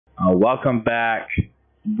Welcome back.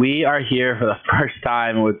 We are here for the first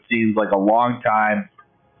time in what seems like a long time.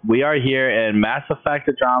 We are here in Mass Effect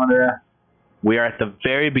Andromeda. We are at the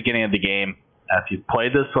very beginning of the game. If you've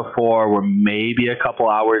played this before, we're maybe a couple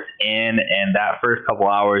hours in, and that first couple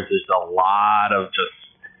hours is a lot of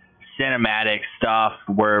just cinematic stuff.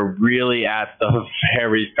 We're really at the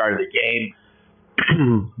very start of the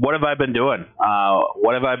game. What have I been doing?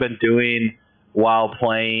 What have I been doing while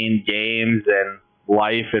playing games and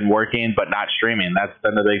life and working, but not streaming? That's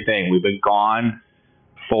been the big thing. We've been gone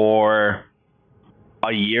for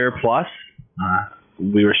a year plus.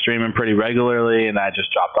 We were streaming pretty regularly, and I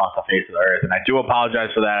just dropped off the face of the earth. And I do apologize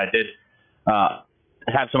for that. I did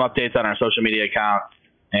have some updates on our social media accounts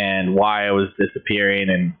and why I was disappearing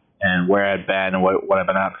and where I'd been and what I've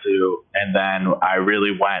been up to. And then I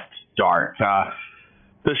really went dark.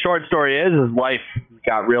 The short story is life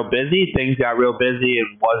got real busy. Things got real busy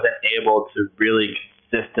and wasn't able to really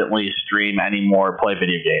consistently stream anymore, play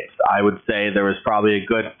video games. I would say there was probably a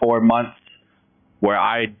good 4 months where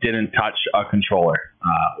I didn't touch a controller,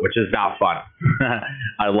 which is not fun.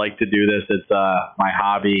 I like to do this. It's my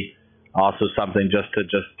hobby, also something just to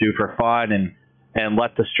do for fun and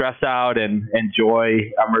let the stress out and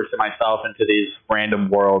enjoy immersing myself into these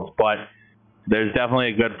random worlds. But there's definitely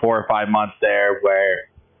a good 4 or 5 months there where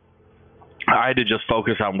I had to just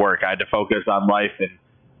focus on work. I had to focus on life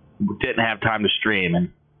and didn't have time to stream.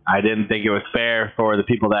 And I didn't think it was fair for the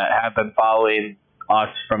people that have been following us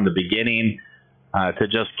from the beginning to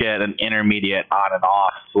just get an intermediate on and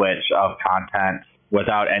off switch of content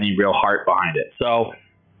without any real heart behind it. So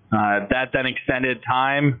that then extended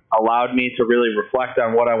time allowed me to really reflect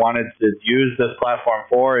on what I wanted to use this platform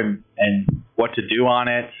for and what to do on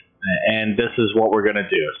it. And this is what we're going to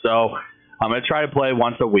do. So I'm going to try to play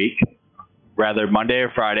once a week, rather Monday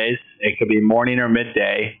or Fridays. It could be morning or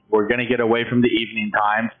midday. We're going to get away from the evening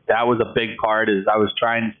times. That was a big part, is I was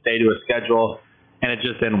trying to stay to a schedule, and it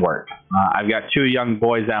just didn't work. I've got 2 young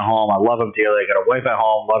boys at home. I love them dearly. I got a wife at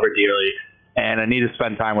home, love her dearly, and I need to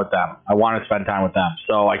spend time with them. I want to spend time with them.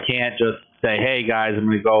 So I can't just say, hey, guys, I'm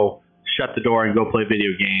going to go shut the door and go play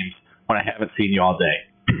video games when I haven't seen you all day.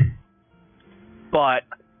 But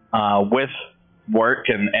with work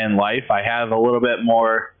and life, I have a little bit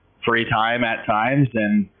more free time at times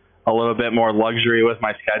and a little bit more luxury with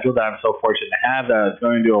my schedule that I'm so fortunate to have, that is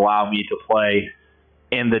going to allow me to play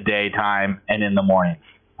in the daytime and in the mornings.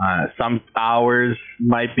 Some hours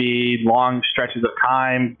might be long stretches of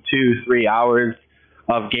time, 2-3 hours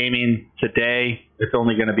of gaming. Today, it's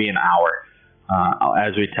only going to be an hour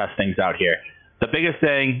as we test things out here. The biggest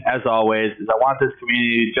thing, as always, is I want this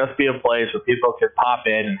community to just be a place where people can pop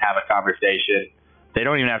in and have a conversation. They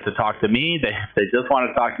don't even have to talk to me. They just want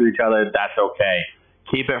to talk to each other. That's okay.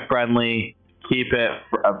 Keep it friendly. Keep it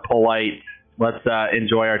polite. Let's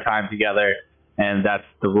enjoy our time together. And that's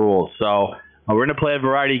the rules. So we're going to play a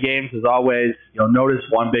variety of games, as always. You'll notice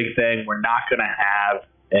one big thing. We're not going to have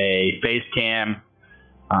a face cam.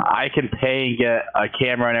 I can pay and get a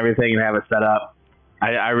camera and everything and have it set up.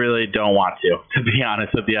 I really don't want to be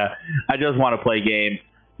honest with you. I just want to play games.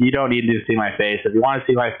 You don't need to see my face. If you want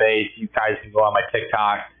to see my face, you guys can go on my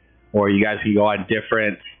TikTok, or you guys can go on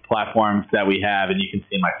different platforms that we have, and you can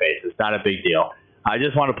see my face. It's not a big deal. I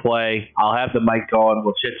just want to play. I'll have the mic going.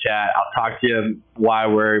 We'll chit-chat. I'll talk to you why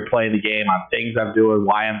we're playing the game, on things I'm doing,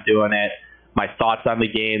 why I'm doing it, my thoughts on the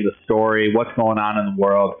game, the story, what's going on in the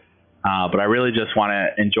world. But I really just want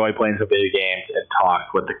to enjoy playing some video games and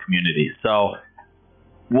talk with the community. So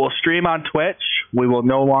we'll stream on Twitch. We will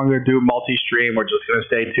no longer do multi-stream. We're just going to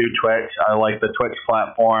stay to Twitch. I like the Twitch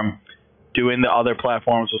platform. Doing the other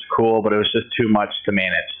platforms was cool, but it was just too much to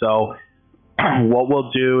manage. So what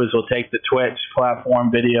we'll do is we'll take the Twitch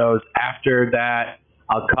platform videos. After that,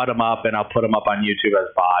 I'll cut them up and I'll put them up on YouTube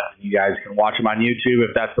as VODs. You guys can watch them on YouTube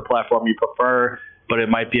if that's the platform you prefer, but it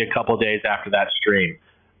might be a couple days after that stream.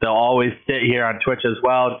 They'll always sit here on Twitch as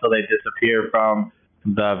well until they disappear from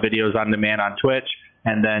the videos on demand on Twitch.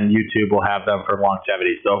 And then YouTube will have them for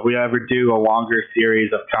longevity. So if we ever do a longer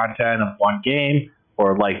series of content of one game,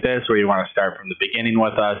 or like this, where you want to start from the beginning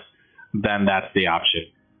with us, then that's the option.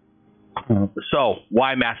 So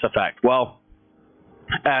why Mass Effect? Well,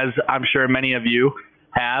 as I'm sure many of you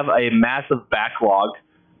have a massive backlog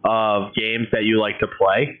of games that you like to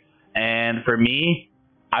play. And for me,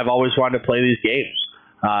 I've always wanted to play these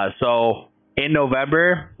games. So in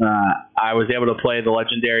November, I was able to play the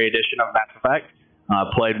Legendary Edition of Mass Effect.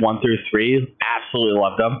 Played 1 through 3, absolutely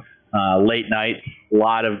loved them. Late nights, a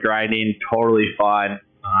lot of grinding, totally fun,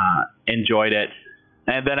 enjoyed it.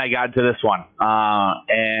 And then I got into this one.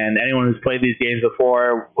 And anyone who's played these games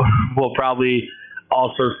before will probably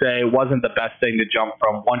also say it wasn't the best thing to jump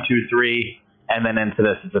from 1, 2, 3 and then into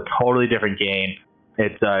this. It's a totally different game.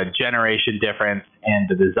 It's a generation difference in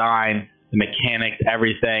the design, the mechanics,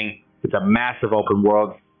 everything. It's a massive open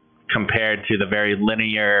world compared to the very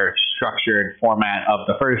linear, structured format of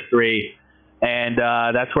the first 3. And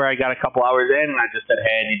that's where I got a couple hours in, and I just said,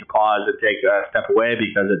 hey, I need to pause and take a step away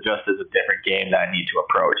because it just is a different game that I need to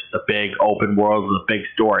approach. It's a big open world with a big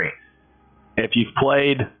story. If you've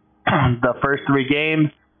played the first 3 games,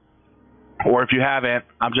 or if you haven't,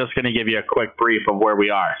 I'm just going to give you a quick brief of where we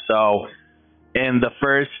are. So in the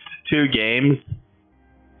first 2 games,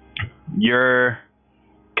 your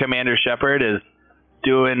Commander Shepard is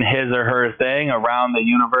doing his or her thing around the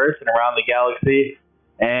universe and around the galaxy,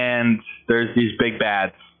 and there's these big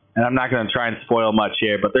bads. And I'm not going to try and spoil much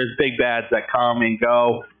here, but there's big bads that come and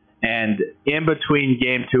go, and in between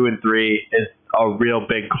game 2 and 3 is a real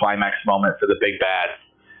big climax moment for the big bads.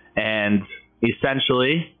 And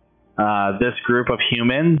essentially, this group of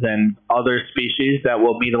humans and other species that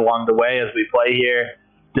we'll meet along the way as we play here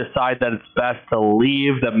decide that it's best to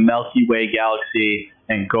leave the Milky Way galaxy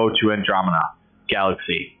and go to Andromeda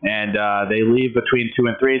galaxy. And they leave between 2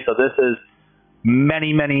 and 3. So this is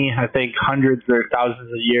many, I think hundreds or thousands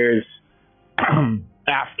of years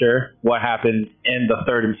after what happened in the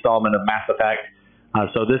 3rd installment of Mass Effect.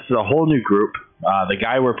 So this is a whole new group. The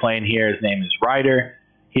guy we're playing here, his name is Ryder.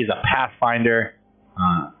 He's a Pathfinder.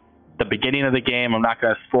 The beginning of the game, I'm not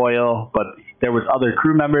going to spoil, but there was other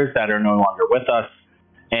crew members that are no longer with us,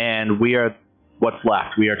 and we are what's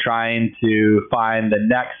left. We are trying to find the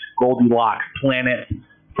next Goldilocks planet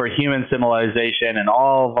for human civilization and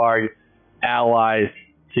all of our allies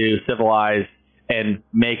to civilize and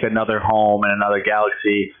make another home in another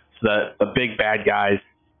galaxy so that the big bad guys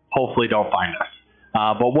hopefully don't find us.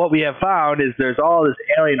 But what we have found is there's all this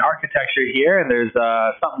alien architecture here, and there's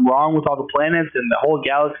something wrong with all the planets and the whole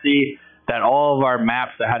galaxy that all of our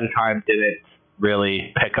maps ahead of time didn't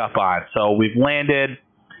really pick up on. So we've landed.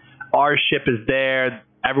 Our ship is there.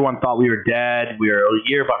 Everyone thought we were dead. We were a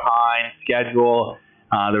year behind schedule.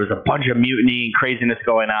 There was a bunch of mutiny and craziness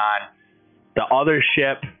going on. The other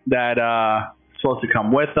ship that was supposed to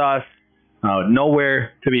come with us,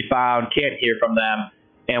 nowhere to be found, can't hear from them.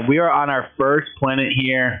 And we are on our first planet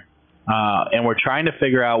here, and we're trying to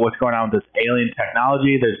figure out what's going on with this alien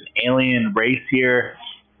technology. There's an alien race here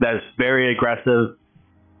that's very aggressive.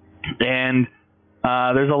 And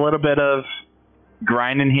there's a little bit of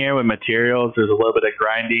grinding here with materials. There's a little bit of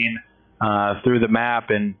grinding through the map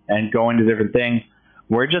and going to different things.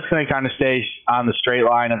 We're just going to kind of stay on the straight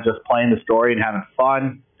line of just playing the story and having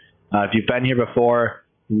fun. If you've been here before,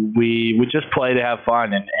 we just play to have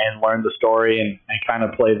fun and learn the story and kind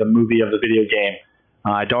of play the movie of the video game.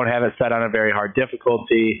 I don't have it set on a very hard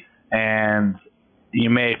difficulty, and you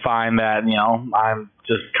may find that, I'm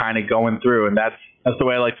just kind of going through, and that's the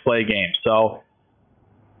way I like to play games. So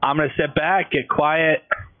I'm going to sit back, get quiet,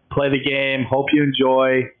 play the game. Hope you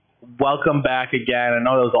enjoy. Welcome back again. I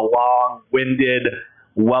know it was a long-winded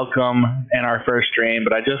welcome in our first stream,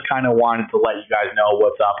 but I just kind of wanted to let you guys know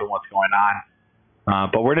what's up and what's going on.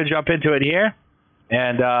 But we're going to jump into it here.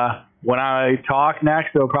 And when I talk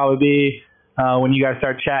next, it'll probably be when you guys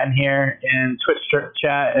start chatting here in Twitch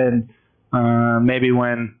chat and maybe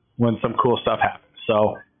when some cool stuff happens.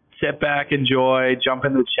 So sit back, enjoy, jump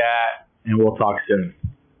in the chat, and we'll talk soon.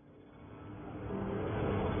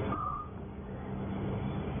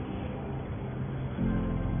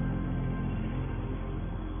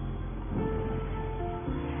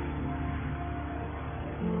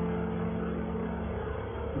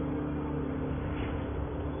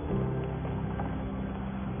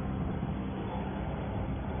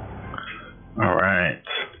 All right.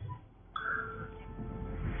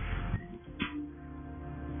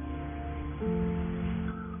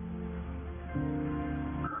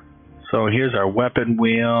 So here's our weapon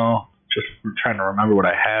wheel. Just trying to remember what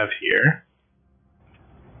I have here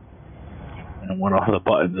and what all the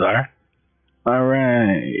buttons are. All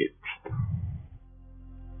right.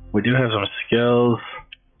 We do have some skills.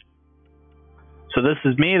 So this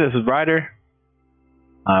is me. This is Ryder.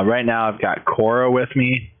 Right now I've got Cora with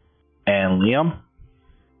me and Liam.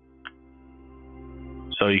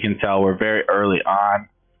 So you can tell we're very early on.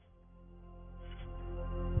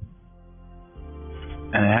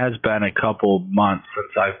 And it has been a couple months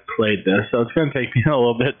since I've played this, so it's going to take me a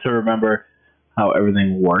little bit to remember how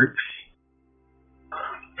everything works.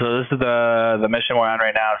 So this is the mission we're on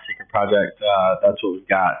right now, Secret Project. That's what we've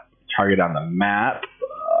got. Target on the map.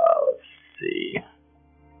 Let's see.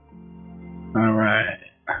 All right.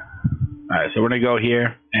 All right, so we're going to go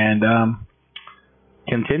here and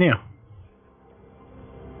continue.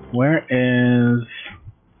 Where is...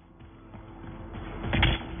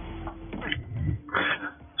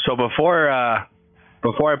 So before I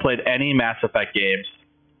played any Mass Effect games,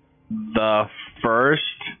 the first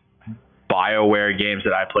BioWare games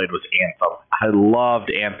that I played was Anthem. I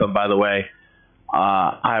loved Anthem, by the way.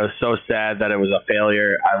 I was so sad that it was a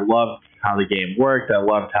failure. I loved how the game worked. I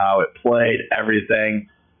loved how it played, everything.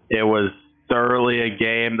 It was thoroughly a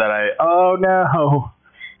game that oh no.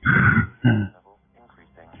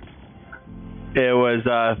 It was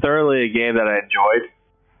thoroughly a game that I enjoyed.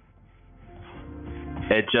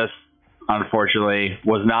 It just, unfortunately,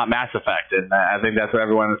 was not Mass Effect, and I think that's what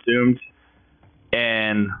everyone assumed.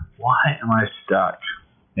 And why am I stuck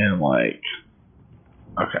in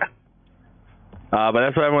okay. But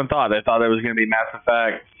that's what everyone thought. They thought it was going to be Mass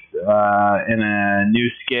Effect in a new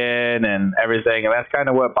skin and everything, and that's kind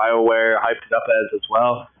of what BioWare hyped it up as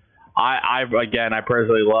well. I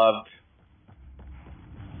personally loved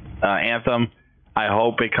Anthem. I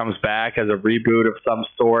hope it comes back as a reboot of some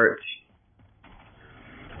sort.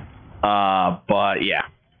 But yeah.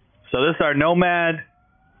 So this is our Nomad.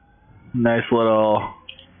 Nice little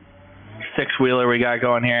six-wheeler we got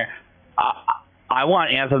going here. I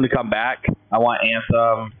want Anthem to come back. I want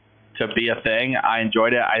Anthem to be a thing. I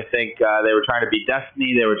enjoyed it. I think they were trying to be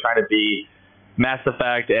Destiny. They were trying to be Mass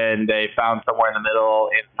Effect, and they found somewhere in the middle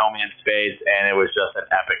in No Man's Space, and it was just an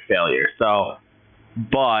epic failure. So,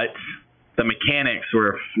 but the mechanics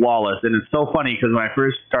were flawless, and it's so funny because when I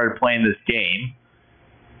first started playing this game,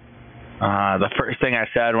 the first thing I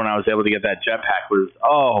said when I was able to get that jetpack was,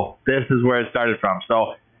 "Oh, this is where it started from."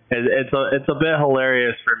 So it's a bit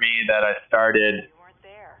hilarious for me that I started. You weren't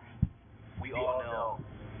there. We all know.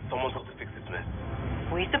 Someone's supposed to fix this mess.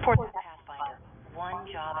 We support the Pathfinder, one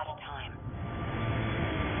job at a time.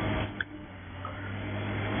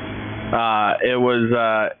 It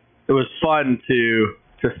was fun to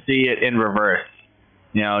see it in reverse.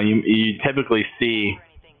 You know, you typically see.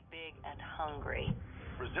 Anything big and hungry.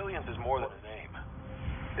 Resilience is more than a name.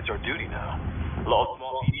 It's our duty now. Lost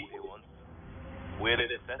small people here once. Where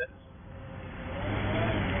did it send us?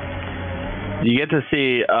 You get to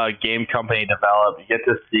see a game company develop. You get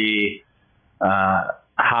to see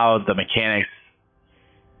how the mechanics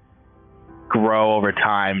grow over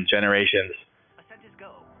time, generations.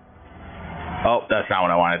 Oh, that's not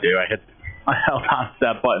what I want to do. I held on to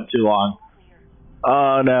that button too long.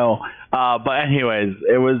 Oh no. But anyways,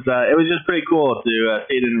 it was just pretty cool to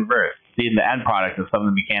see it in reverse, seeing the end product of some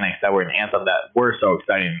of the mechanics that were in Anthem that were so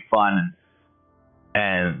exciting and fun,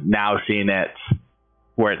 and now seeing it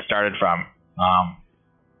where it started from.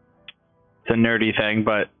 It's a nerdy thing,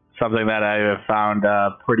 but something that I have found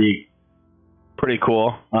pretty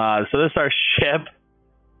cool. So this is our ship.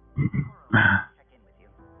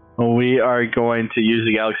 We are going to use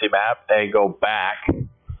the galaxy map and go back.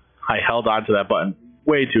 I held on to that button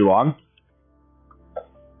way too long.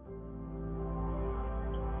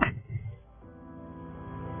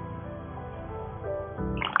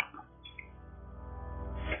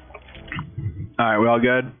 All right, we all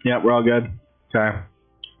good? Yep, we're all good. Okay.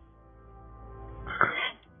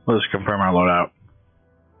 Let's confirm our loadout.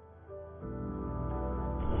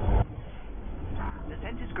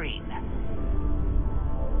 Descent is green.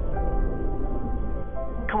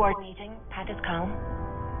 Coordinating. Path is calm.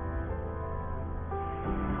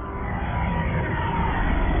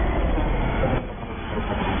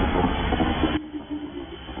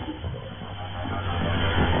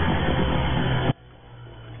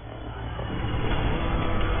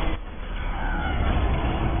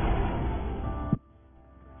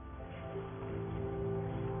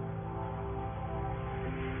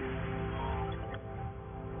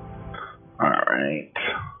 All right.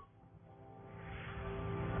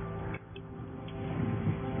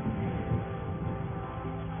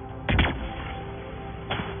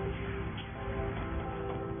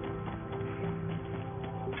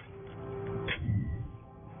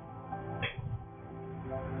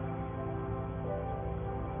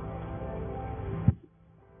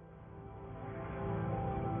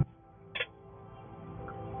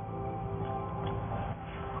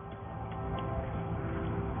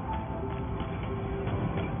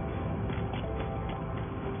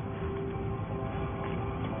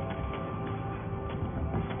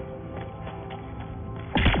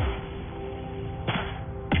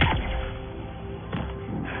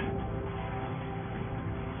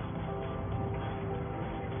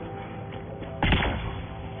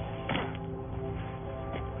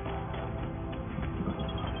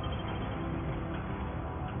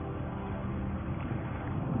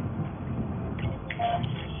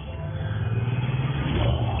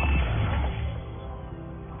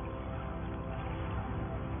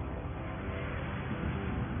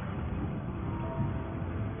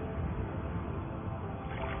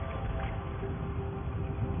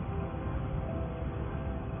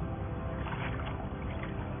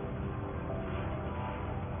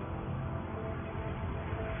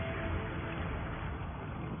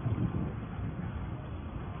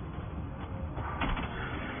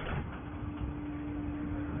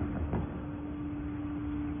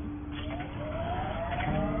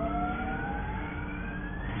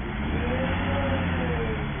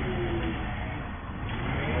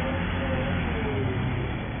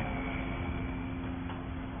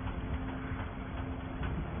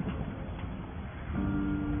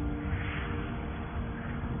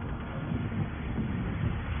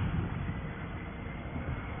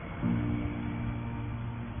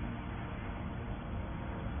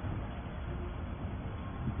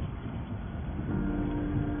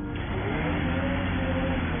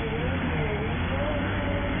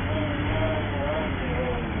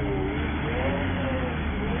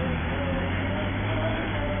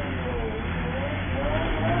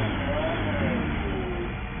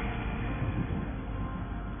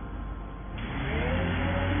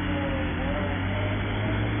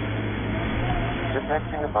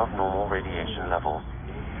 Testing above normal radiation levels.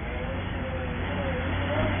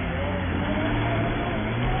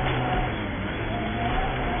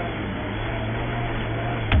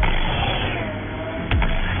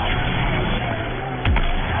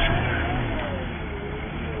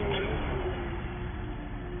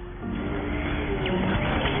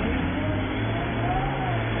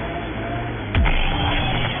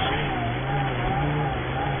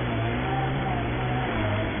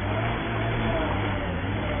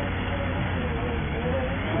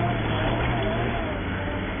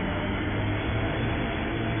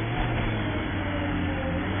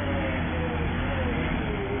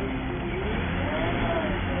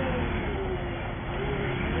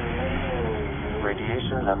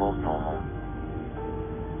 Radiation levels normal.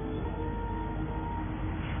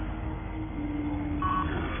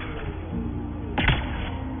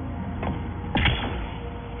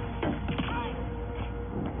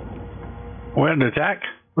 We're under attack?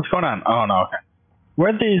 What's going on? Oh no, okay.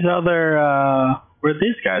 Where'd these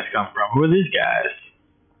guys come from? Who are these guys?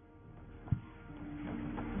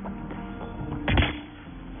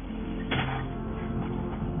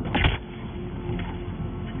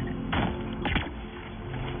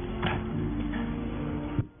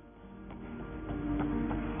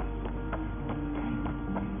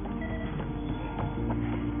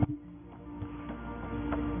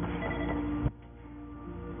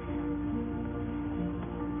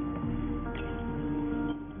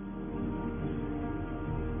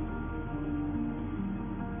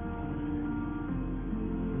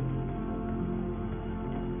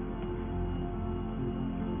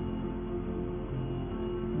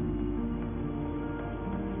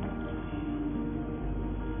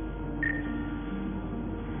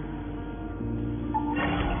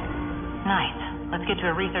 Nice. Let's get to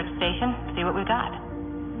a research station, see what we've got.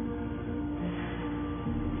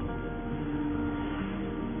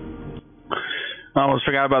 I almost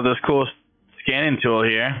forgot about this cool scanning tool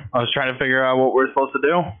here. I was trying to figure out what we're supposed to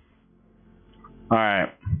do.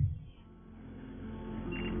 Alright.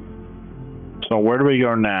 So where do we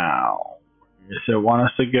go now? Does it want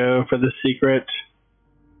us to go for the secret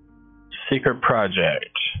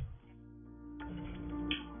project?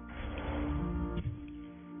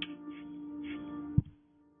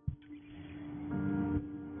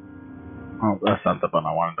 Oh, that's not the button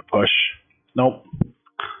I wanted to push. Nope.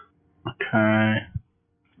 Okay.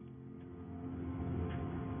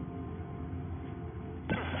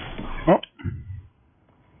 Oh.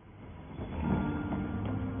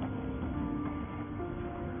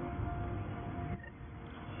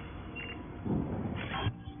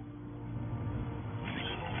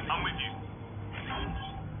 I'm with you.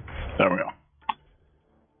 There we go.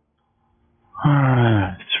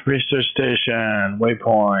 Alright, research station,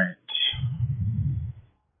 waypoint.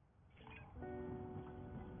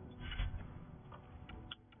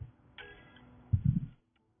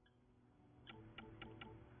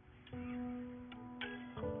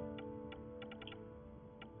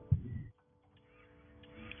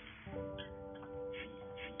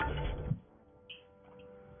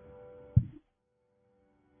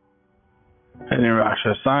 Heading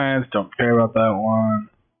Rockstar Science, don't care about that one.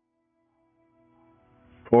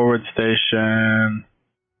 Forward station.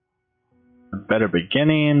 A better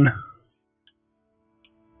beginning.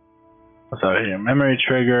 What's out here? Memory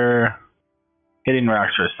trigger. Hitting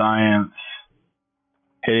Rockstar Science.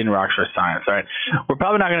 Hitting Rockstar Science. Alright. We're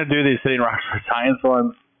probably not going to do these hitting Rockstar Science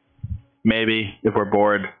ones. Maybe, if we're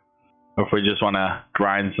bored. Or if we just want to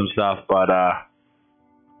grind some stuff, but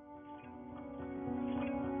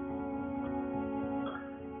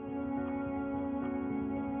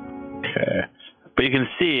okay. But you can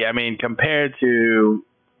see, I mean, compared to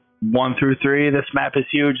 1 through 3, this map is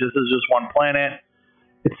huge. This is just one planet.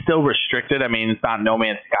 It's still restricted. I mean, it's not No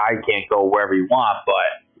Man's Sky. You can't go wherever you want,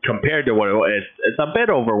 but compared to what it was, it's a bit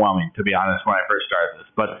overwhelming, to be honest, when I first started this.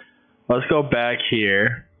 But let's go back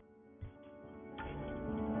here.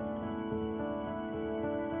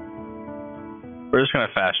 We're just going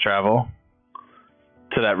to fast travel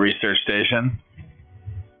to that research station.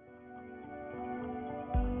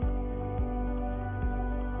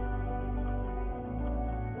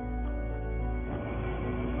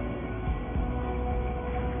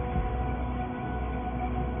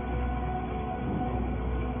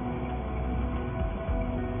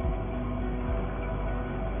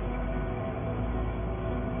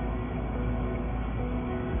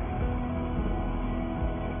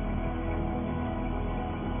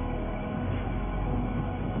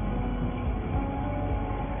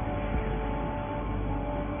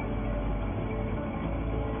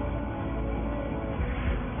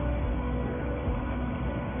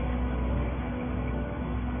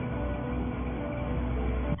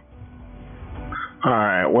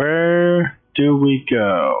 Alright, where do we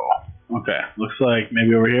go? Okay, looks like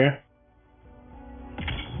maybe over here.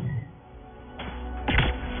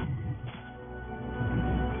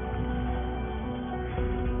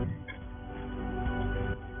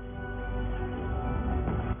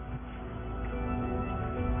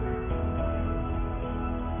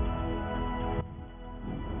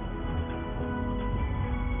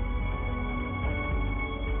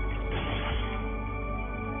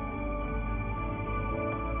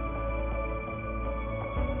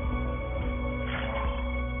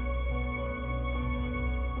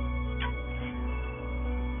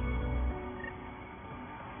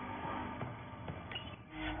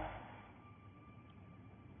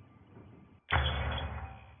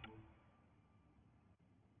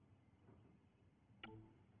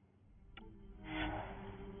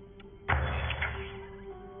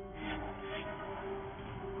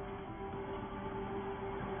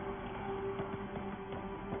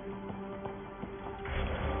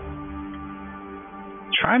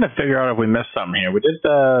 Trying to figure out if we missed something here. We did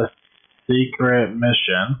the secret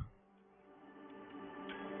mission.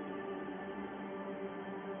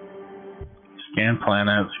 Scan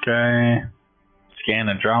planets, okay. Scan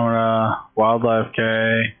Andromeda, wildlife,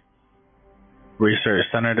 okay. Research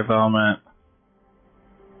center development.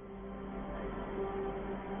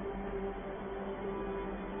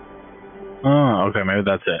 Oh, okay, maybe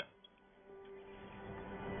that's it.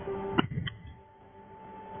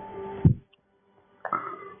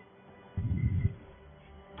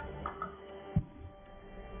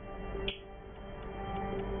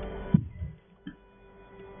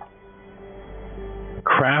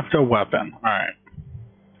 Craft a weapon. Alright.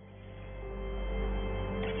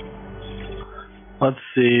 Let's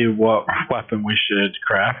see what weapon we should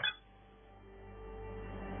craft.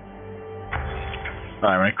 Alright,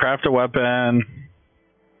 I'm gonna craft a weapon.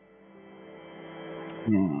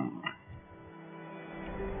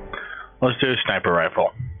 Let's do a sniper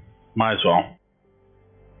rifle. Might as well.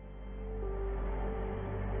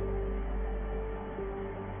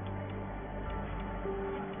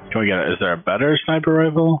 Can we get it? Is there a better sniper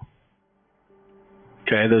rifle?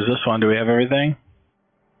 Okay, there's this one. Do we have everything?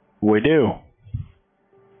 We do.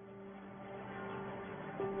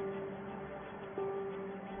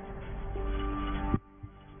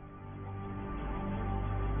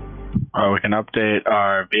 Oh, we can update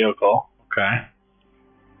our vehicle. Okay.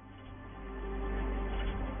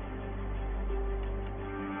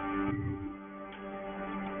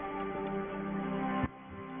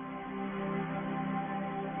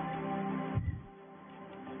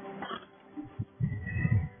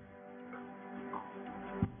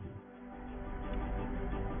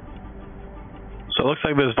 So it looks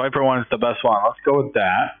like this Viper one is the best one. Let's go with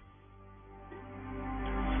that.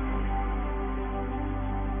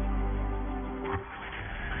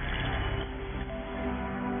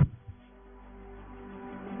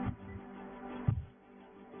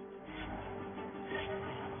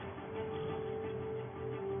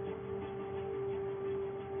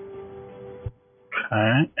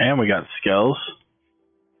 Okay, and we got skills.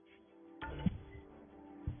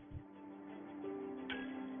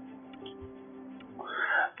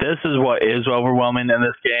 This is what is overwhelming in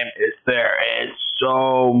this game, is there is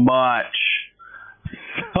so much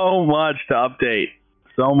to update,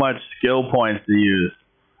 so much skill points to use.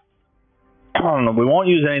 We won't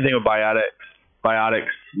use anything with biotics.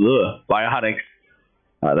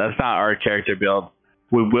 That's not our character build.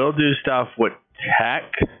 We will do stuff with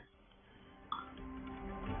tech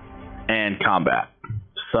and combat.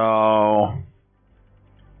 So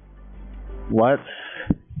let's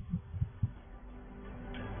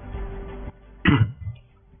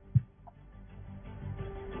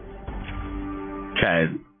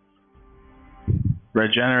okay.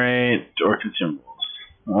 Regenerate or consumables.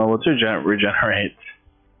 Well, let's regenerate.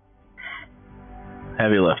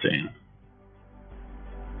 Heavy lifting.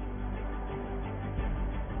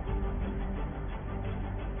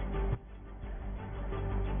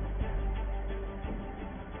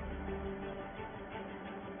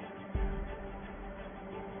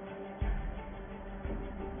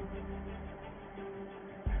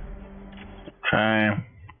 Okay.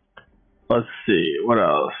 Let's see. What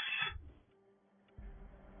else?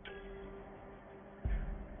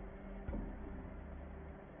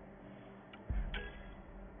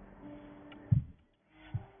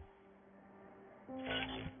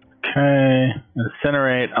 Okay.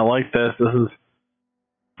 Incinerate. I like this. This is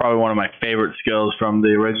probably one of my favorite skills from the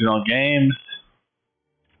original games.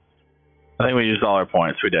 I think we used all our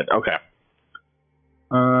points. We did. Okay.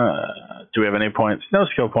 Do we have any points? No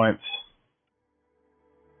skill points.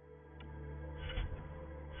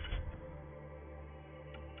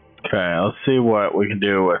 Okay, let's see what we can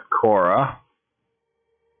do with Cora.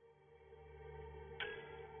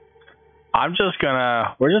 We're just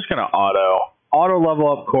gonna auto level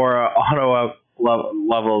up Cora, auto up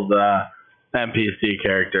level the NPC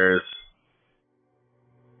characters.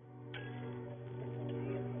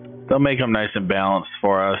 They'll make them nice and balanced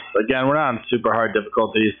for us. Again, we're not on super hard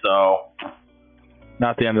difficulty, so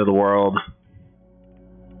not the end of the world.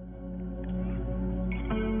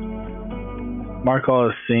 Mark all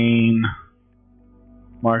is seen.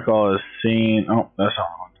 Mark all is seen. Oh, that's not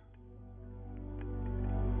one.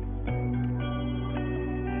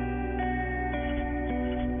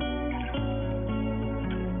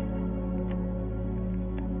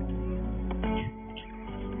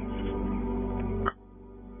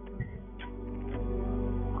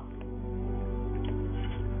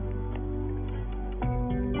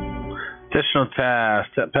 Additional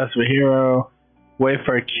tasks. Set passive hero. Wait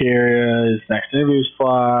for Akira's next interview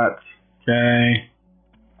slot. Okay.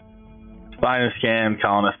 Find and scan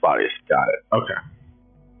colonist bodies. Got it. Okay.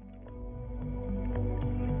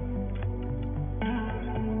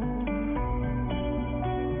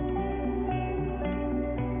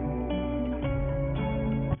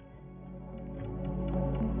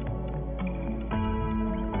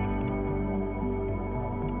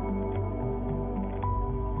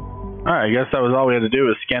 Alright, I guess that was all we had to do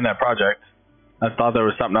was scan that project. I thought there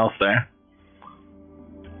was something else there.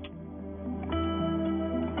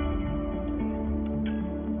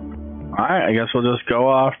 Alright, I guess we'll just go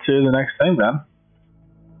off to the next thing then.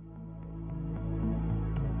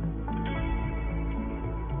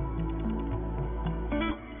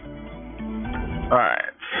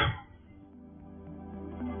 Alright.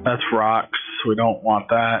 That's rocks. We don't want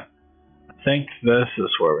that. I think this is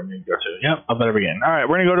where we need to go to. Yep, a better beginning. Alright,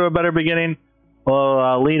 we're going to go to a better beginning.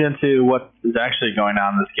 We'll lead into what is actually going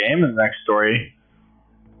on in this game in the next story.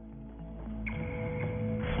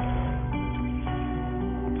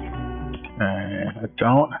 I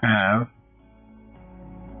don't have...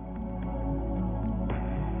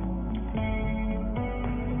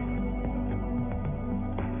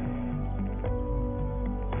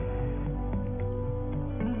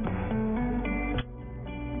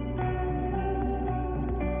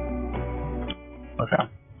 Okay.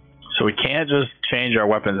 So we can't just change our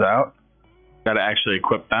weapons out. Got to actually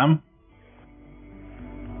equip them.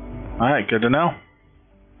 Alright, good to know.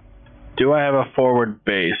 Do I have a forward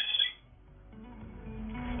base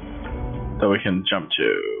that we can jump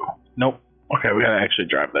to? Nope. Okay, we got to actually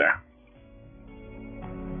drive there.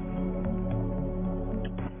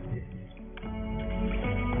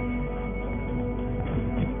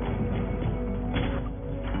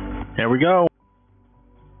 Here we go.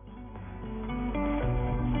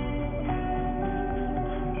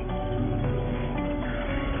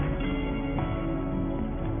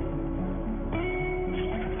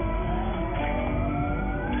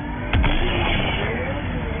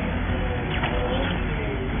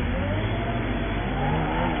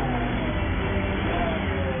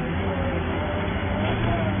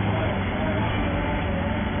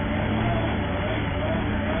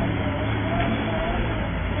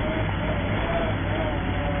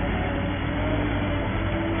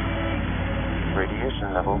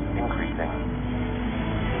 Radiation levels increasing.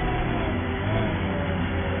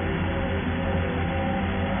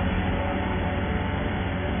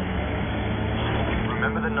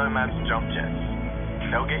 Remember the Nomad's jump jets.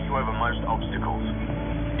 They'll get you over most obstacles.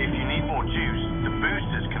 If you need more juice, the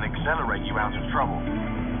boosters can accelerate you out of trouble.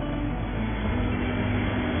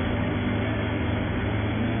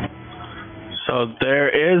 So there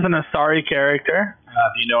is an Asari character,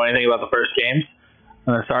 if you know anything about the first games,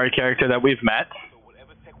 an Asari character that we've met. So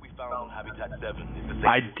whatever tech we found on Habitat 7 is the same.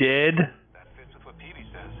 I did That fits with what Peavy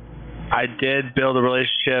says. I did build a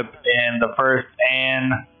relationship in the first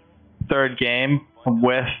and third game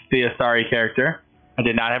with the Asari character. I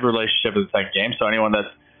did not have a relationship in the second game, so anyone that's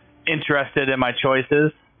interested in my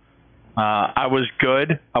choices, I was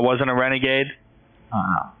good. I wasn't a renegade.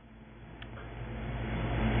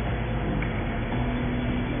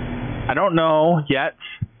 I don't know yet.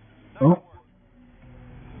 Oh.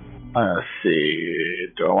 Let's see.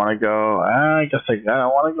 Do I want to go? I guess I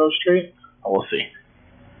don't want to go straight. We'll see.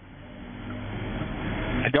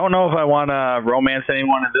 I don't know if I want to romance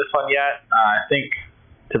anyone in this one yet. I think,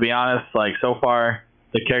 to be honest, like so far,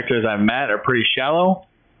 the characters I've met are pretty shallow.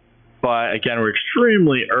 But again, we're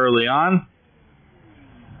extremely early on.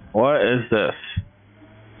 What is this?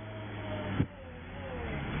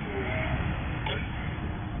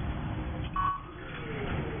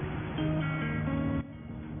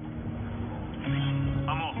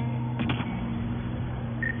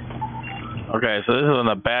 Okay, so this is one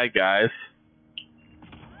of the bad guys.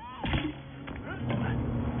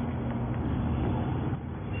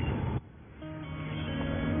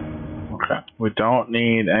 Okay, we don't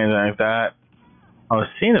need anything like that. I was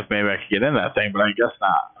seeing if maybe I could get in that thing, but I guess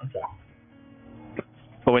not. Okay.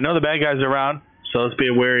 But we know the bad guys are around, so let's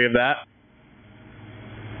be wary of that.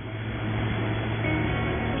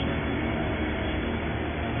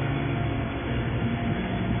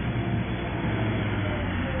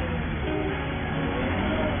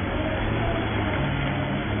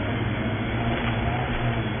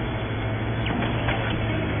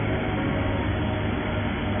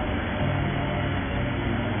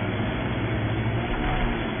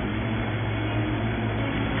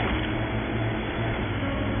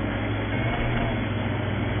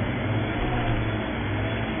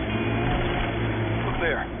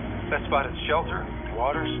 That spot is shelter,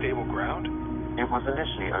 water, stable ground? It was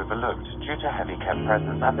initially overlooked due to heavy camp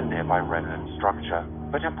presence at the nearby Remnant structure,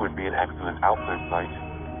 but it would be an excellent outpost site.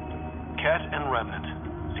 Cat and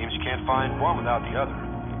Remnant. Seems you can't find one without the other.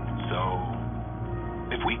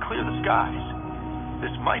 So, if we clear the skies,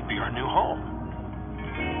 this might be our new home.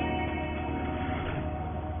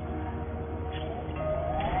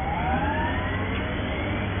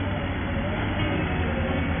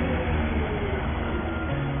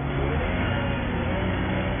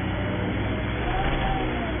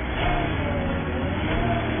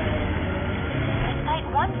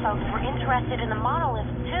 Folks were interested in the monolith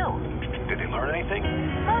too. Did they learn anything?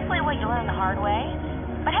 Mostly what you learn the hard way.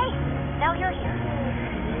 But hey, now you're here.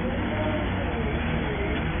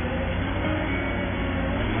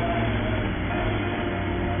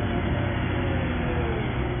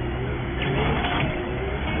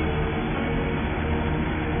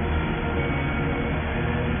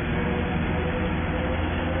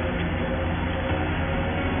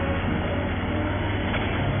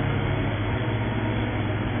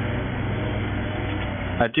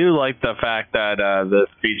 I do like the fact that this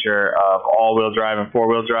feature of all-wheel drive and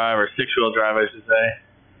four-wheel drive, or six-wheel drive, I should say.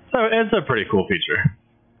 So it's a pretty cool feature.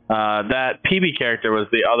 That PB character was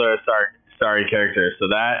the other Starry character, so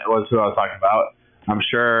that was who I was talking about. I'm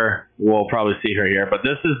sure we'll probably see her here, but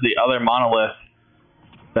this is the other monolith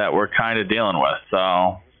that we're kind of dealing with.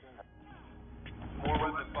 So More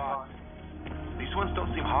Remnant bots. These ones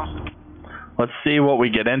don't seem hostile. let's see what we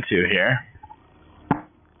get into here.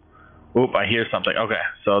 Oop, I hear something. Okay,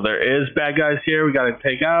 so there is bad guys here we got to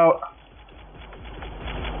take out.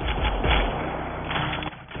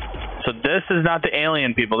 So this is not the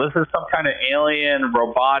alien people. This is some kind of alien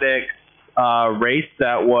robotic race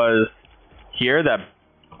that was here that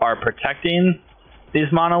are protecting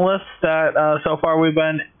these monoliths that so far we've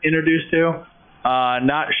been introduced to.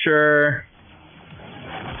 Not sure.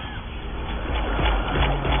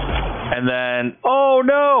 And then, oh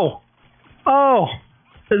no! Oh!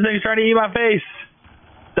 This thing's trying to eat my face.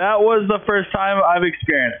 That was the first time I've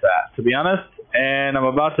experienced that, to be honest, and I'm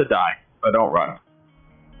about to die if I don't run.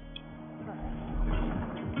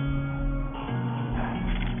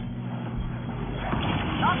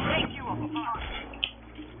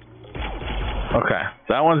 Okay,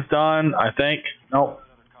 that one's done, I think. Nope.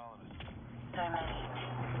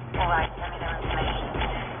 Alright, send me their information.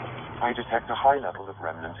 I detect a high level of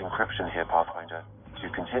Remnant encryption here, Pathfinder. To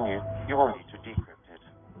continue, you will need to decrypt it.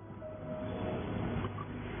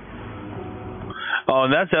 Oh,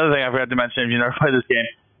 and that's the other thing I forgot to mention if you never played this game,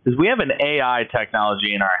 is we have an AI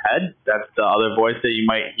technology in our head. That's the other voice that you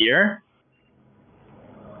might hear.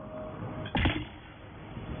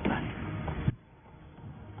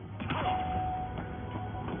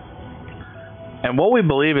 And what we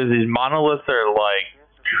believe is these monoliths are like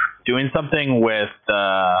doing something with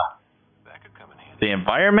the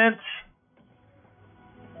environment.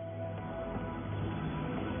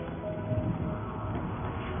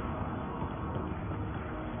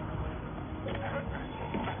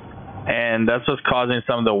 And that's what's causing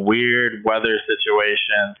some of the weird weather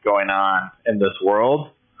situations going on in this world.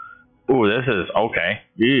 Ooh, this is okay.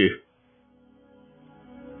 Ew.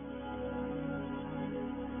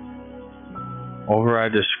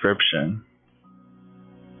 Override description.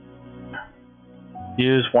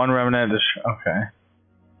 Use one remnant. Okay.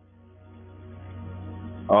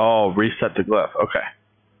 Oh, reset the glyph. Okay.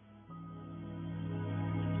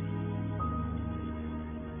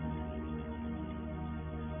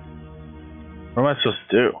 What am I supposed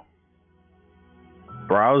to do?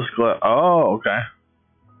 Browse glyph. Oh, okay.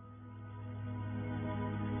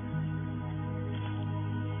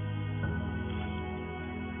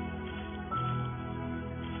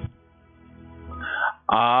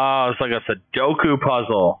 Oh, it's like a Sudoku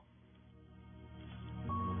puzzle.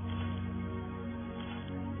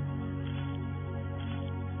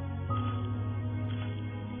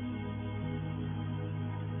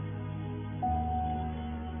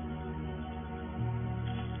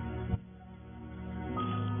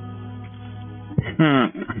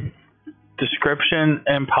 Description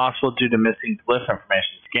impossible due to missing glyph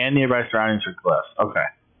information. Scan nearby surroundings for glyphs. Okay.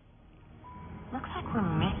 Looks like we're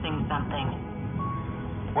missing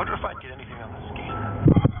something. Wonder if I'd get anything on the scanner.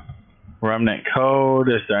 Remnant code.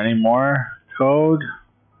 Is there any more code?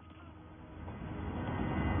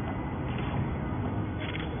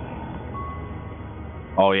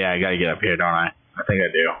 Oh yeah, I gotta get up here, don't I? I think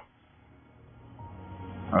I do.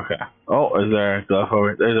 Okay. Oh, is there a glyph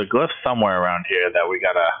over? There's a glyph somewhere around here that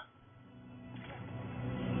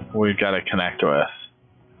we gotta connect with.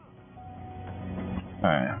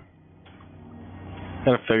 Alright.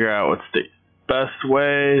 Gotta figure out what's the best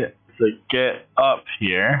way to get up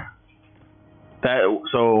here.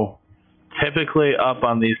 So typically up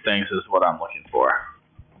on these things is what I'm looking for.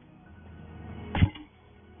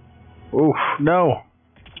 Oof, no.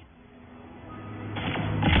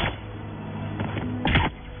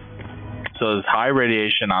 So there's high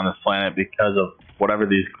radiation on this planet because of whatever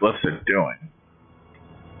these glyphs are doing.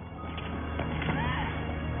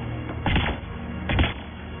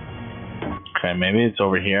 Okay, maybe it's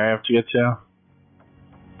over here I have to get to.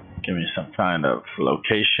 Give me some kind of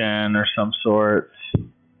location or some sort.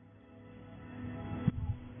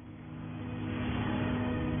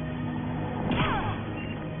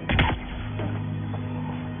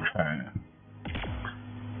 Okay.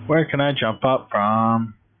 Where can I jump up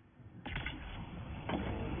from?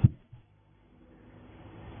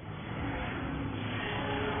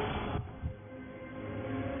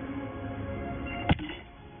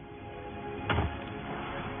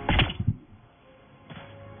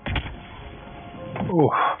 Ooh.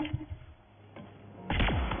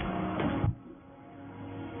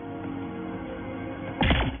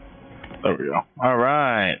 There we go. All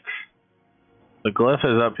right. The glyph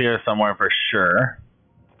is up here somewhere for sure.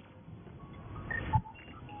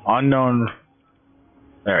 Unknown.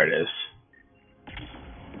 There it is.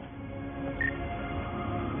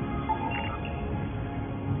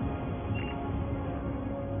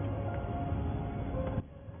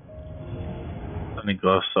 Any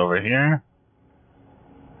glyphs over here?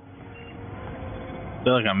 I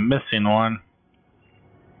feel like I'm missing one.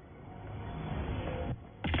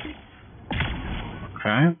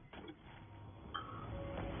 Okay.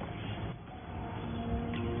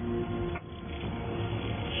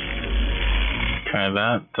 Okay,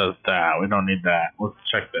 that does that. We don't need that. Let's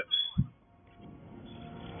check this.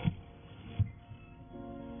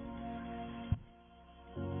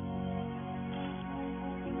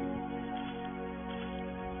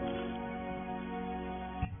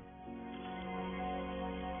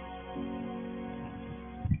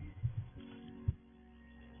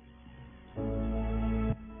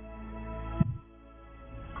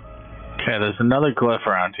 Okay, there's another glyph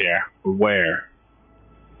around here. Where?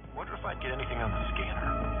 Wonder if I'd get anything on the scanner.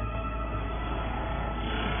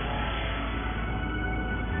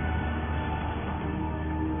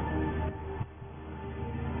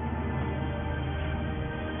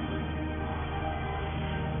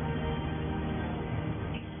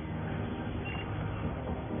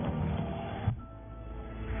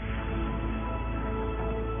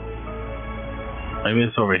 Maybe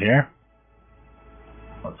it's over here?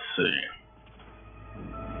 Let's see.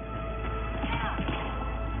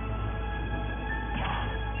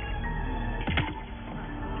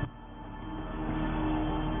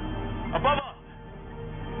 Above us!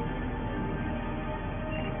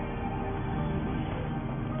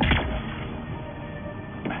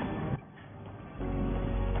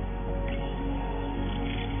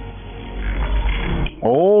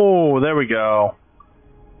 Oh, there we go.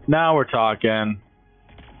 Now we're talking.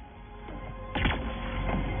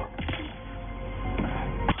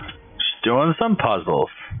 Just doing some puzzles.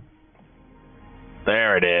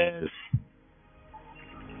 There it is.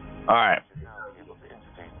 Alright.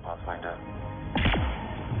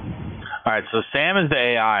 Alright, so Sam is the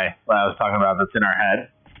AI that I was talking about that's in our head.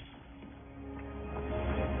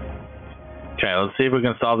 Okay, let's see if we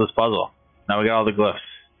can solve this puzzle. Now we got all the glyphs.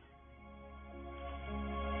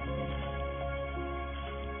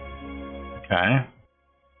 Okay.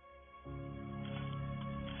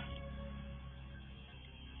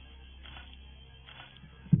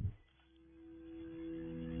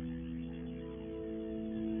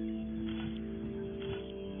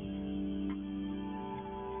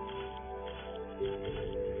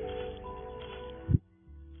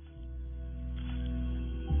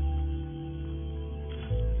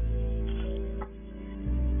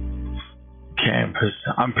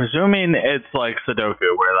 I'm presuming it's like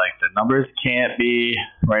Sudoku, where like the numbers can't be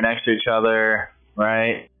right next to each other,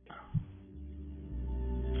 right?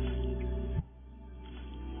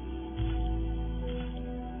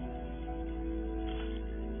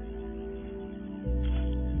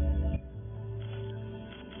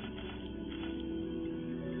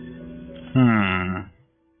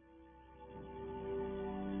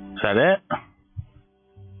 Is that it?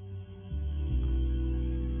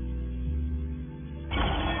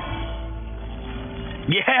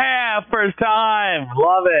 Yeah, first time.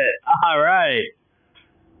 Love it. All right.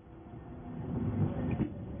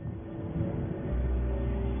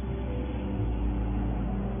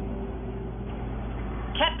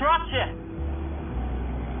 Cat dropship.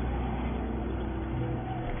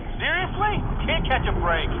 Seriously? Can't catch a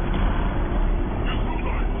break.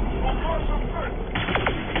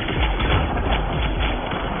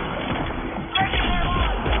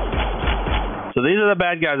 So these are the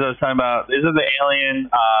bad guys I was talking about. These are the alien,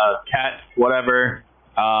 cat, whatever,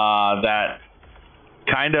 that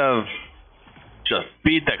kind of just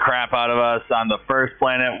beat the crap out of us on the first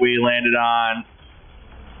planet we landed on.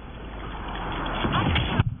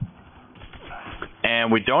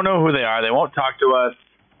 And we don't know who they are. They won't talk to us.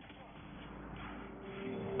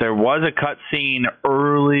 There was a cutscene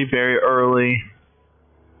early, very early,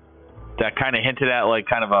 that kind of hinted at like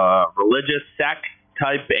kind of a religious sect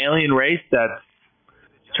type alien race that's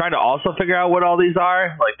trying to also figure out what all these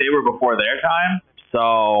are. Like they were before their time. So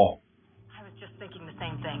I was just thinking the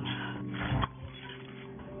same thing.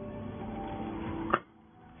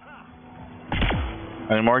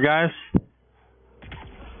 any more guys?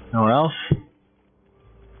 No one else?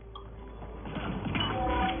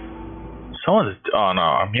 Someone's, oh no,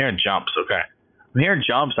 I'm hearing jumps. Okay. I'm hearing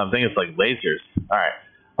jumps. I'm thinking it's like lasers. All right.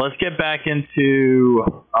 Let's get back into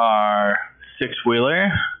our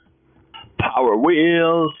six-wheeler. Power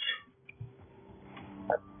wheels.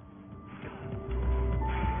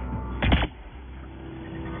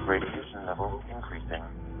 Radiation level increasing.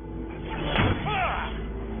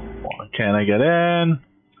 Can I get in?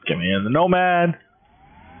 Get me in the Nomad.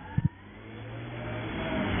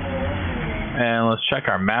 And let's check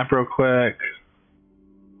our map real quick.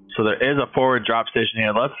 So there is a forward drop station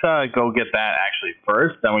here. Let's go get that actually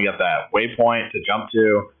first. Then we got that waypoint to jump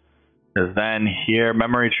to. Because then here,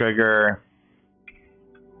 memory trigger.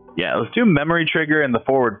 Yeah, let's do memory trigger in the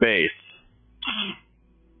forward base.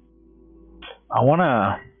 I want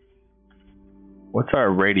to... What's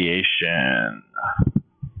our radiation?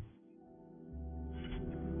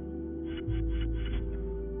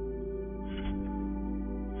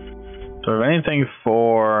 So if anything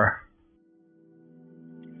for...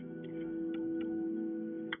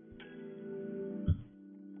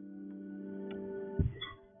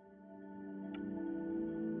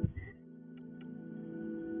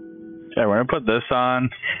 Okay, we're going to put this on.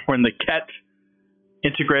 We're in the Ket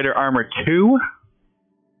Integrator Armor 2.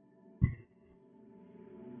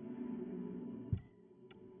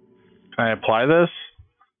 Can I apply this?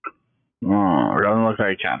 Oh, it doesn't look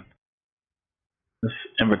like I can. This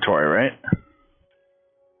inventory, right?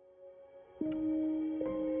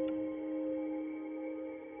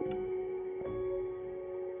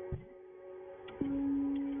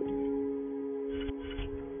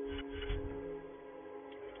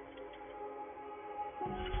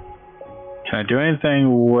 Can I do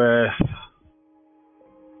anything with...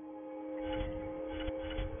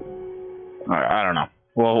 I don't know.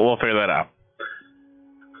 We'll figure that out.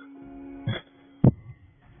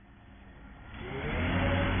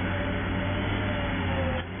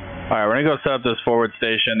 Alright, we're gonna go set up this forward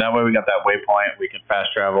station. That way we got that waypoint. We can fast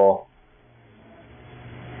travel.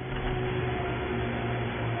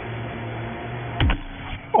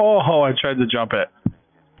 Oh, I tried to jump it.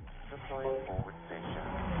 Deploying forward station.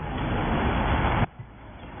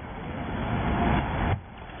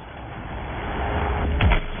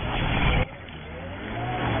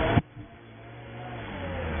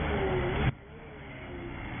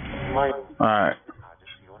 Alright.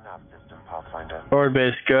 Your nav system, Pathfinder. Forward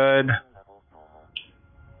base good. Levels normal.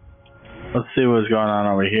 Let's see what's going on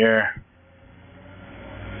over here.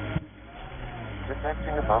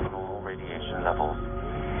 Detecting above normal radiation levels.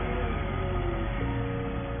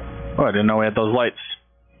 Oh, I didn't know we had those lights.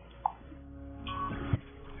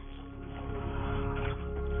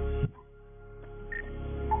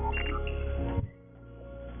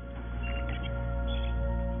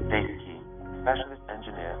 Data key. Specialist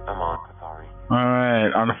engineer Aman Kathari.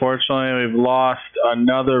 Alright, unfortunately we've lost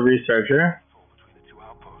another researcher. Between the two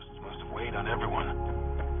outposts must have weighed on everyone.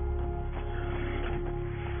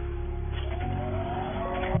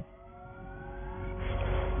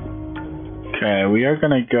 Okay, we are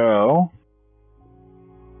gonna go.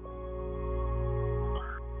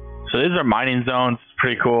 So these are mining zones.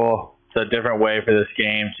 Pretty cool. It's a different way for this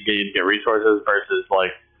game to get you to get resources versus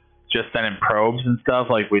like just sending probes and stuff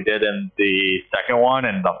like we did in the second one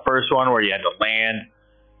and the first one where you had to land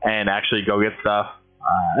and actually go get stuff.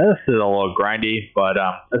 This is a little grindy, but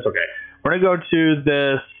it's okay. We're gonna go to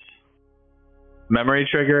this memory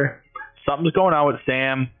trigger. Something's going on with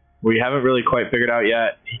Sam. We haven't really quite figured out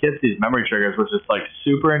yet. He gets these memory triggers, which is like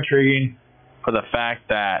super intriguing for the fact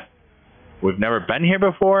that we've never been here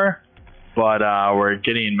before, but we're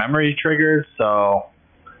getting memory triggers. So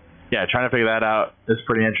yeah, trying to figure that out is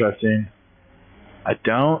pretty interesting. I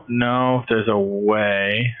don't know if there's a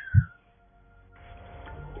way.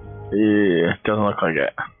 Yeah, doesn't look like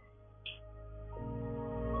it.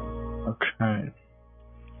 Okay.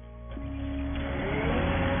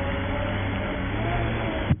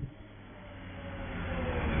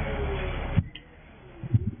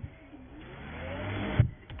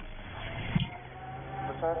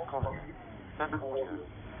 The first colony. Send audio.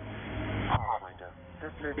 Pathfinder.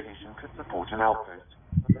 This location could support an outpost,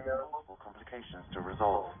 but there are multiple complications to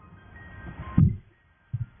resolve.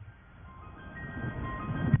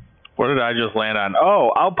 What did I just land on?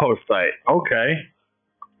 Oh, outpost site. Okay.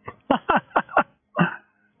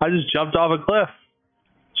 I just jumped off a cliff.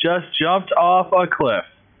 Just jumped off a cliff.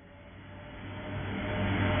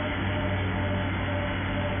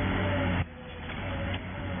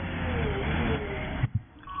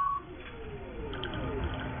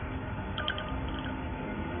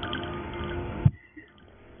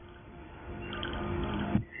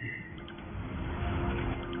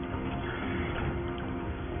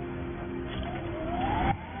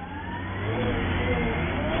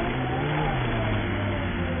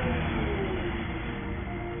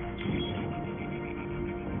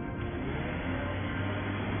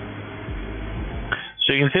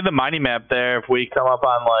 So you can see the mining map there. If we come up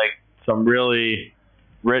on like some really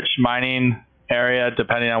rich mining area,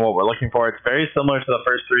 depending on what we're looking for, it's very similar to the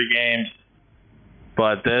first 3 games,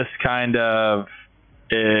 but this kind of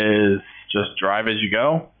is just drive as you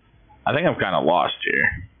go. I think I'm kind of lost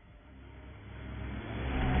here.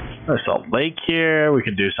 There's a lake here. We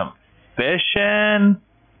can do some fishing.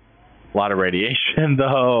 A lot of radiation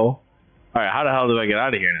though. All right, how the hell do I get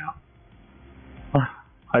out of here now?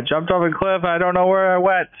 I jumped off a cliff. I don't know where I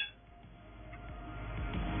went.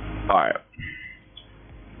 All right.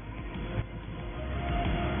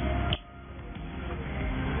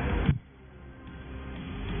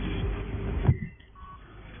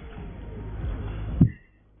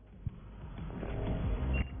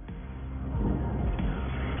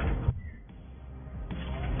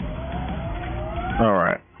 All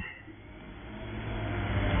right.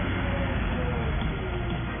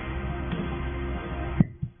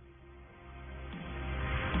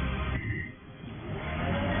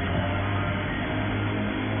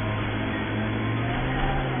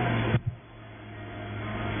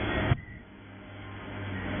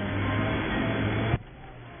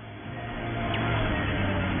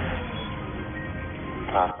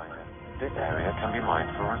 Pathfinder. This area can be mined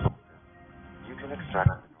for resources. You can extract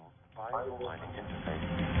minerals via your mining interface.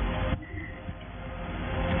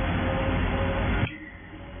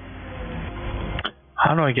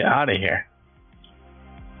 How do I get out of here?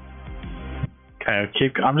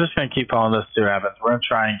 Okay, I'm just gonna keep following this, see what happens. We're gonna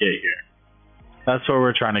try and get here. That's where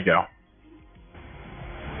we're trying to go.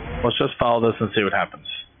 Let's just follow this and see what happens.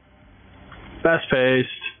 Fast paced.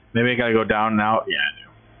 Maybe I gotta go down and out. Yeah, I do.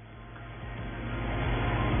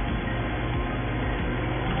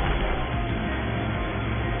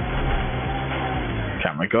 Okay,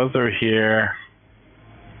 I'm gonna go through here.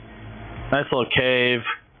 Nice little cave.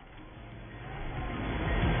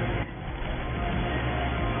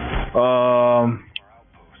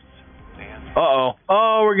 Uh-oh.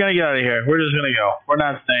 Oh, we're gonna get out of here. We're just gonna go. We're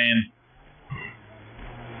not staying.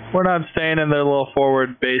 We're not staying in the little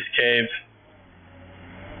forward base cave.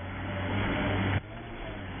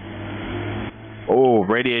 Oh,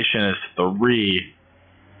 radiation is 3.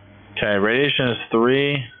 Okay, radiation is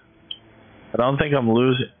 3. I don't think I'm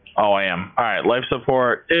losing. Oh, I am. All right, life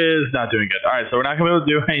support is not doing good. All right, so we're not gonna be able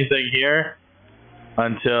to do anything here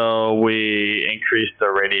until we increase the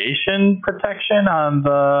radiation protection on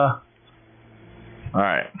the... All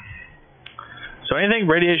right. So anything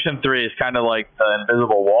radiation 3 is kind of like the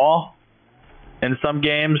invisible wall in some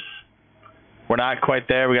games. We're not quite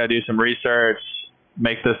there. We got to do some research,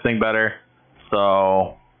 make this thing better.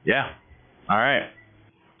 So, yeah. All right.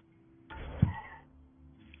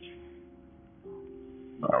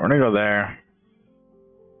 All right, we're going to go there.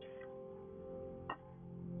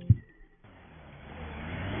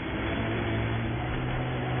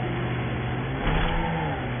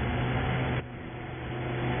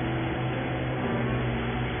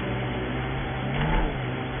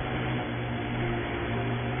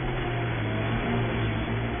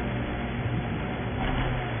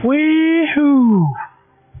 Wee-hoo!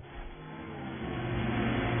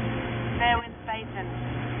 Fair wind station.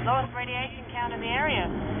 Lowest radiation count in the area.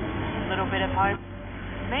 Little bit of hope.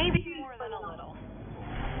 Maybe more than a little.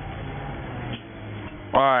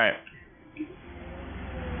 All right.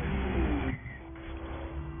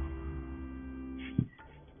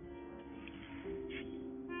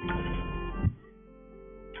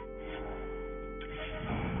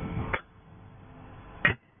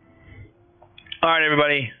 All right,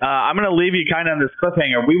 everybody. I'm going to leave you kind of on this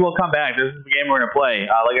cliffhanger. We will come back. This is the game we're going to play.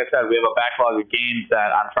 Like I said, we have a backlog of games that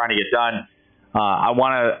I'm trying to get done. I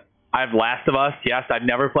have Last of Us. Yes, I've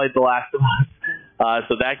never played The Last of Us.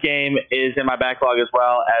 So that game is in my backlog as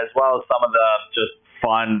well as some of the just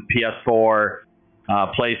fun PS4,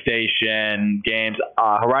 PlayStation games.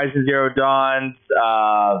 Horizon Zero Dawn.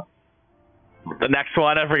 The next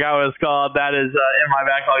one, I forgot what it's called. That is in my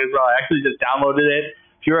backlog as well. I actually just downloaded it.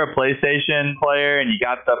 If you're a PlayStation player and you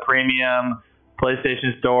got the premium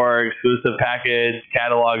PlayStation Store exclusive package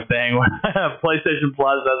catalog thing, PlayStation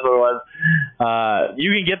Plus, that's what it was.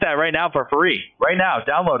 You can get that right now for free. Right now,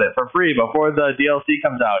 download it for free before the DLC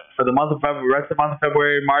comes out. For the month of February, rest of the month of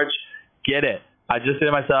February, March, get it. I just did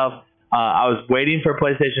it myself. I was waiting for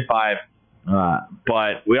PlayStation 5,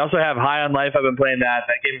 but we also have High on Life. I've been playing that.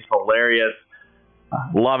 That game is hilarious.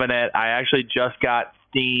 Loving it. I actually just got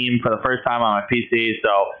Steam for the first time on my PC,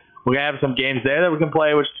 so we're going to have some games there that we can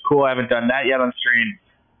play, which is cool. I haven't done that yet on stream,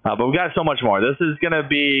 but we got so much more. This is going to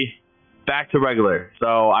be back to regular,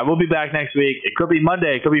 so I will be back next week. It could be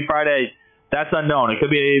Monday. It could be Friday. That's unknown. It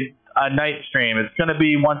could be a night stream. It's going to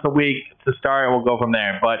be once a week to start, and we'll go from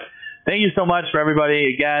there. But thank you so much for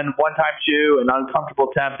everybody. Again, One Time Chew and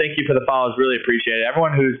Uncomfortable Temp, thank you for the follows. Really appreciate it.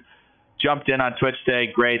 Everyone who's jumped in on Twitch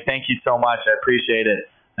today, great. Thank you so much. I appreciate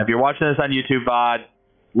it. If you're watching this on YouTube VOD,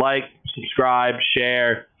 like, subscribe,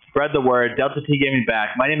 share, spread the word. Delta T Gaming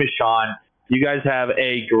back. My name is Sean. You guys have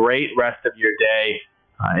a great rest of your day.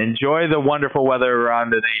 Enjoy the wonderful weather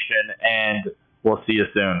around the nation, and we'll see you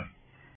soon.